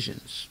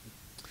occasions,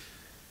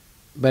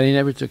 but he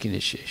never took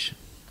initiation.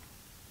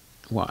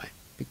 Why?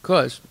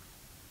 Because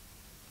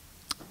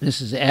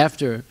this is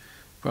after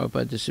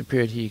Prabhupada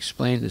disappeared. He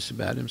explained this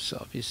about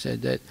himself. He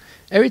said that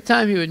every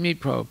time he would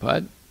meet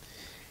Prabhupada,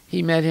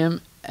 he met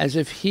him as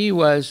if he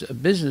was a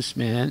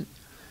businessman,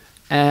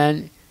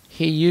 and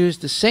he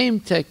used the same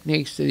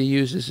techniques that he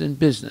uses in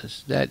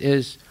business. That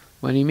is,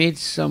 when he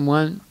meets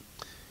someone,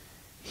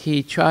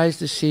 he tries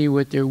to see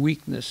what their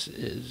weakness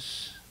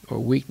is, or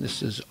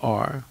weaknesses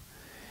are,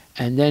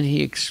 and then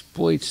he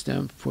exploits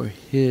them for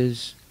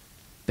his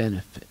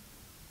benefit.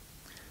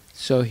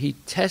 So he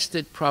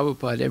tested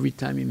Prabhupada every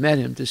time he met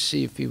him to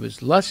see if he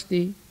was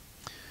lusty,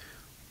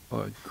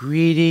 or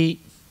greedy,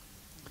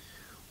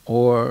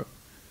 or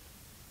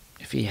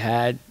if he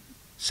had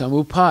some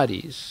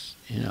upadis,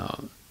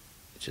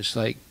 just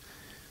like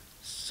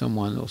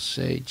someone will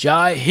say,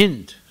 Jai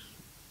Hind,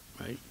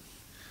 right?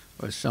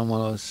 Or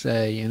someone will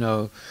say,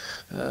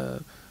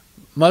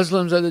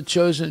 Muslims are the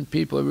chosen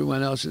people,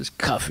 everyone else is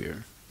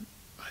kafir,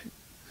 right?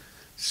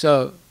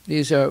 So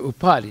these are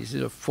upadis,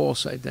 these are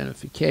false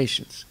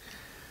identifications.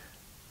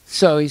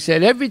 So he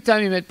said every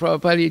time he met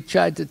Prabhupada, he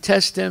tried to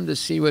test him to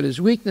see what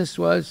his weakness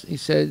was. He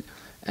said,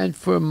 and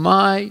for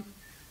my,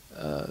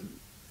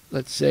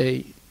 let's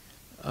say,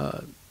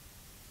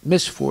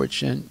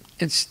 misfortune,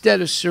 instead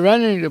of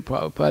surrendering to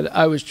Prabhupada,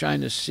 I was trying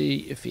to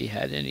see if he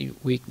had any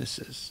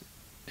weaknesses.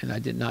 And I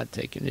did not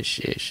take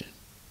initiation.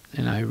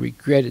 And I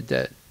regretted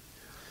that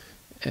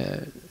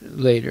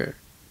later.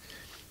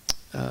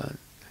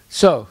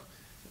 So,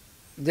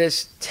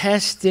 this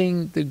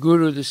testing the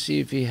guru to see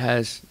if he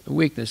has a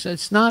weakness,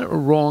 it's not a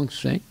wrong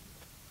thing.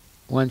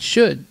 One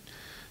should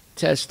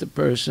test a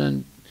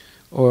person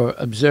or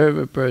observe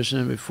a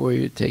person before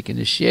you take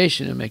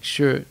initiation and make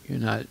sure you're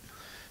not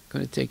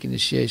going to take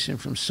initiation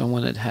from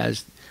someone that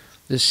has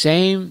the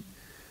same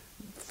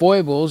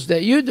foibles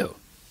that you do,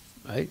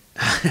 right?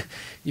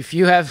 If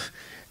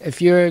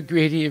you're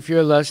greedy, if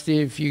you're lusty,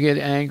 if you get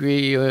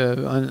angry,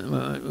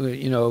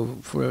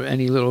 for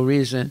any little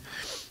reason,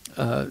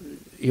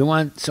 you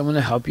want someone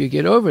to help you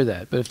get over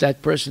that. But if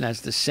that person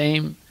has the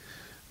same,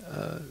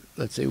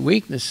 let's say,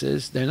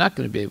 weaknesses, they're not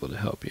going to be able to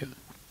help you.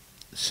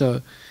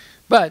 So,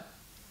 but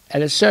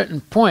at a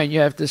certain point, you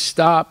have to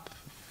stop,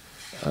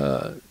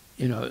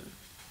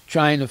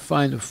 trying to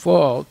find a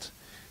fault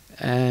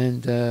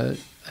and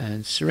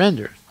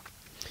surrender.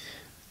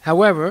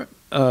 However,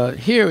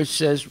 here it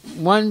says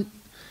one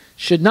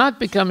should not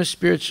become a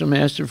spiritual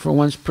master for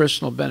one's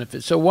personal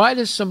benefit. So why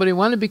does somebody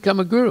want to become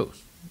a guru?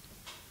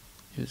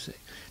 You see.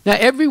 Now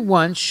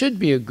everyone should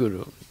be a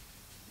guru.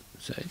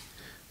 Say,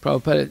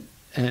 Prabhupada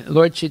and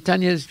Lord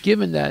Chaitanya has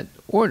given that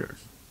order,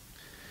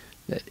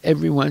 that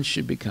everyone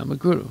should become a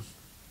guru.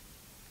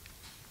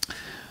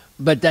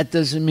 But that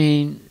doesn't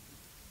mean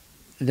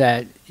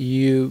that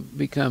you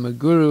become a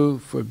guru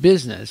for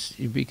business.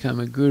 You become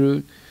a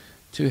guru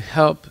to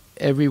help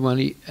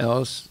everyone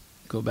else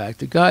go back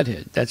to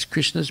Godhead. That's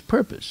Krishna's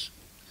purpose.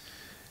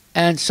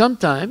 And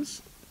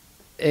sometimes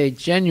a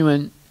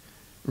genuine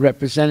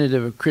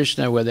representative of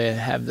Krishna, whether they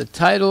have the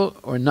title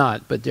or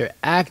not, but they're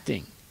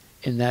acting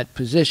in that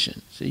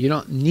position. So you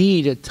don't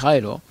need a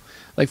title.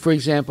 Like, for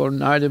example,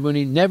 Narada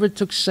Muni never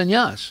took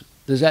sannyas.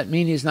 Does that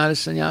mean he's not a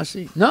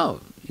sannyasi?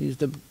 No, he's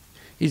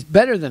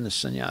better than a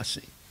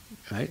sannyasi,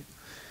 right?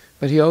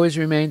 But he always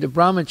remained a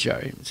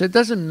brahmachari. So it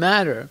doesn't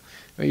matter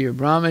whether you're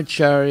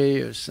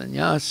brahmachari or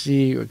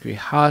sannyasi or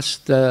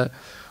grihasta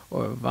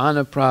or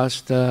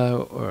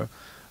vanaprastha or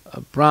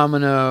a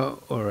brahmana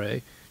or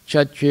a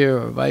kshatriya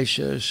or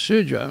vaishya or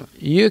sudra.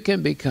 You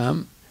can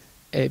become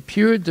a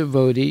pure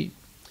devotee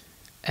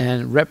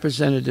and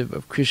representative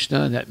of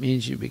Krishna, and that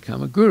means you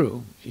become a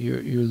guru.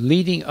 You're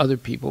leading other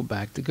people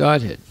back to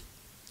Godhead.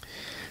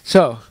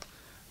 So,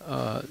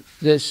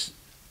 this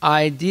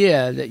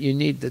idea that you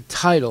need the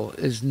title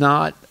is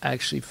not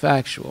actually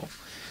factual.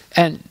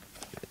 And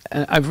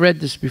I've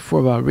read this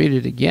before, but I'll read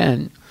it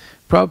again.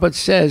 Prabhupada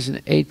says in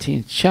the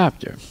 18th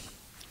chapter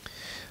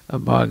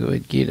of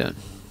Bhagavad Gita,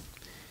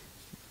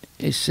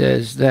 he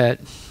says that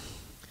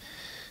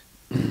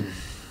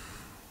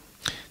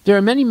there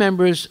are many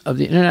members of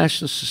the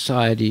International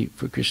Society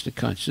for Krishna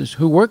Consciousness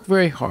who work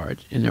very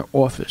hard in their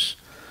office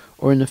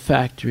or in the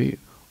factory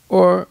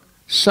or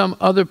some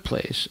other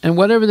place, and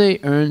whatever they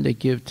earn, they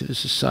give to the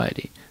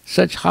society.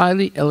 Such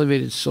highly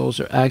elevated souls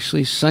are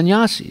actually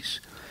sannyasis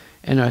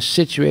and are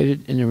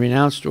situated in the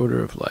renounced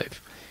order of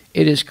life.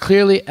 It is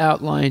clearly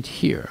outlined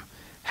here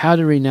how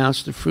to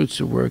renounce the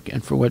fruits of work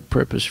and for what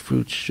purpose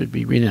fruits should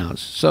be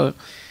renounced. So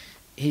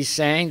he's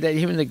saying that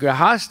even the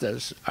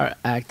grihastas are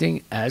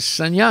acting as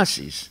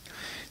sannyasis.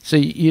 So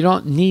you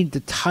don't need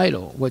the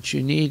title. What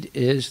you need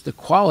is the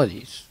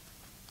qualities.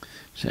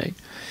 See?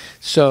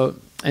 So,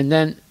 and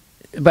then,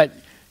 but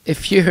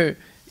if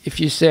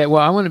you say,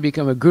 well, I want to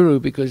become a guru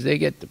because they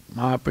get the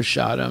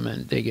Mahaprasadam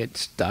and they get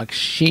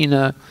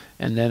dakshina,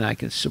 and then I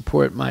can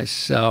support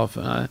myself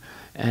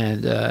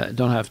and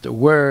don't have to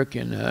work,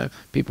 and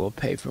people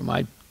pay for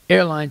my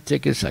airline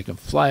tickets, I can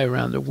fly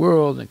around the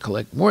world and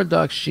collect more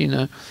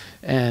dakshina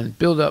and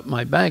build up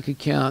my bank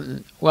account.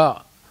 And,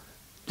 well,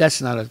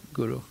 that's not a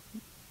guru.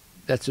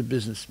 That's a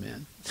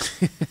businessman.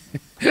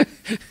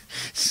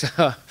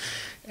 So,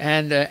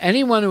 and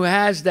anyone who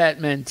has that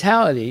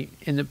mentality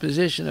in the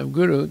position of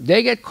guru,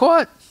 they get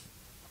caught.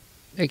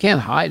 They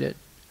can't hide it.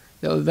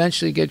 They'll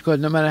eventually get caught,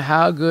 no matter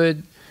how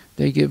good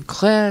they give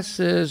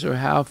classes or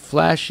how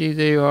flashy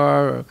they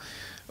are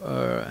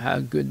or how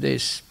good they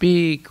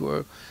speak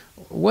or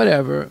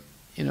whatever,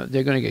 you know,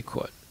 they're going to get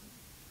caught.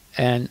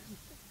 And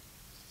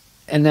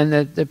then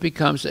that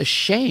becomes a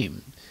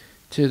shame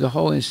to the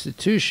whole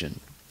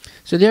institution.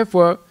 So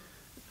therefore,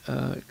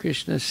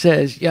 Krishna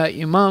says, Ya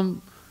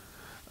imam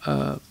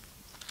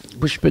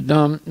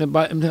pushpadam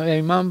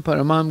imam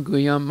paramam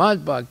guyam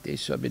mad bhakti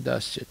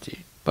swabidasyati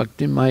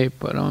bhakti mai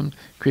param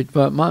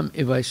kritva mam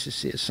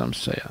ivaisasya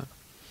samsaya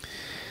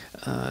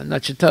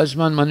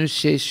nachatasman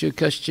manusyeshu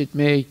kaschit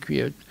me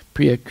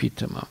priya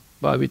kritama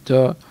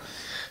bhavita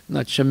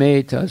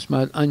nachame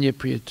tasmad anya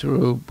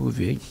priyaturu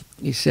bhuvi.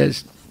 He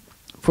says,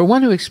 for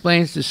one who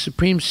explains the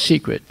supreme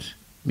secret,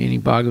 meaning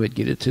Bhagavad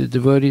Gita, to the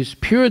devotees,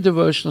 pure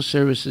devotional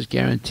service is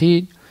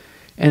guaranteed,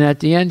 and at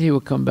the end he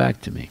will come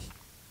back to me.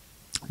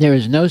 There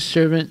is no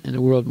servant in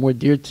the world more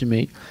dear to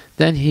me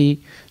than he,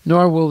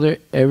 nor will there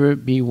ever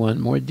be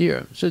one more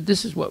dear. So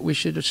this is what we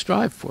should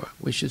strive for.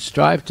 We should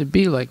strive to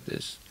be like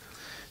this,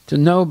 to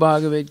know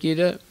Bhagavad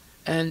Gita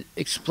and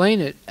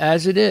explain it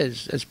as it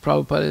is, as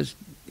Prabhupada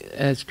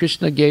as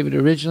Krishna gave it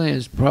originally,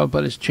 as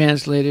Prabhupada has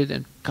translated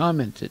and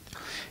commented.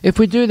 If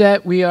we do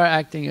that, we are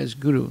acting as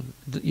guru.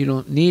 You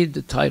don't need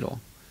the title.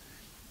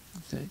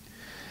 Okay?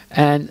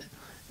 And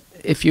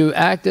if you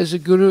act as a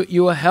guru,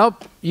 you will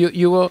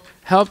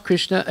help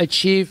Krishna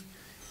achieve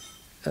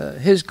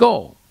his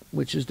goal,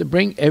 which is to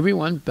bring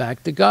everyone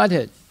back to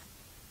Godhead,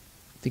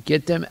 to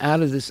get them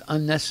out of this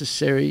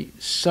unnecessary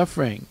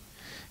suffering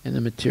in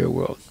the material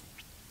world.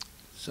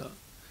 So,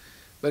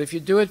 but if you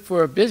do it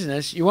for a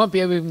business, you won't be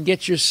able to even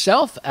get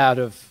yourself out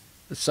of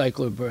the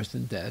cycle of birth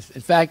and death.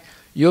 In fact,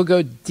 you'll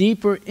go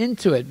deeper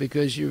into it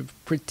because you're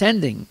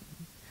pretending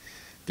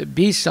to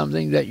be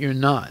something that you're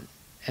not.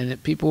 And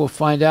that people will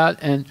find out.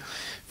 And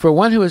for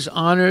one who is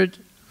honored,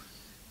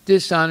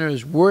 dishonor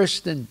is worse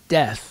than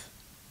death.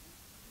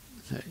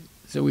 Okay?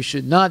 So we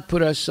should not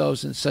put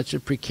ourselves in such a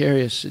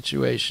precarious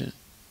situation.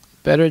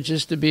 Better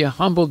just to be a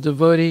humble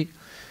devotee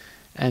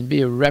and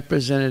be a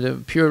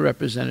representative, pure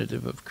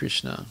representative of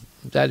Krishna.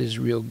 That is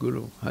real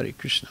guru. Hare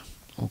Krishna.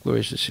 All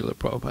glories to Srila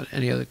Prabhupada.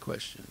 Any other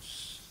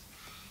questions?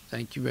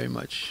 Thank you very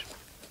much.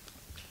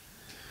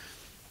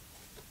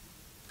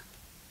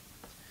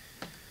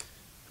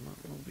 Come on,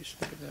 we'll be